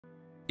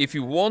If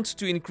you want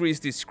to increase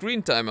the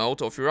screen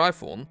timeout of your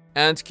iPhone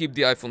and keep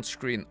the iPhone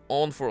screen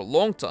on for a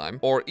long time,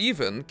 or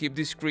even keep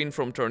the screen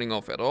from turning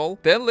off at all,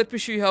 then let me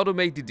show you how to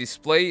make the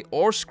display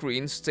or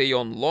screen stay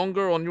on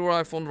longer on your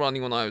iPhone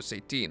running on iOS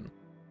 18.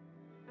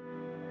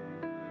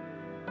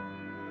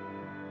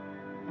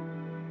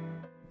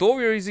 Though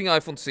we are using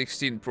iPhone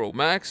 16 Pro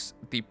Max,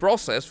 the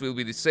process will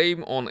be the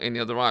same on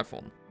any other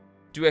iPhone.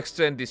 To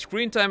extend the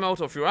screen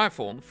timeout of your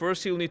iPhone,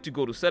 first you'll need to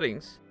go to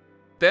Settings,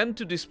 then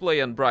to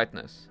Display and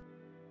Brightness.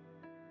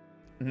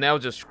 Now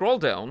just scroll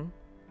down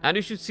and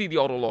you should see the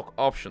auto lock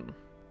option.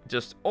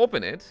 Just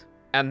open it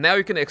and now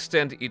you can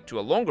extend it to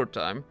a longer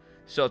time,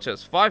 such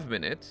as 5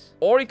 minutes,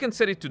 or you can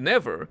set it to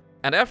never,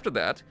 and after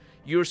that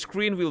your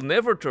screen will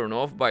never turn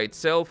off by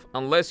itself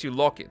unless you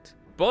lock it.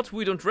 But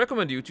we don't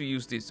recommend you to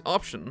use this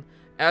option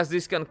as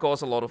this can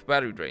cause a lot of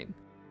battery drain.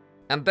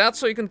 And that's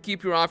so you can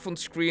keep your iPhone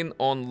screen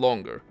on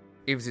longer.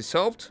 If this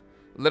helped,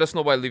 let us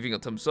know by leaving a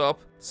thumbs up,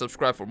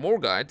 subscribe for more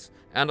guides,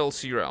 and I'll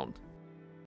see you around.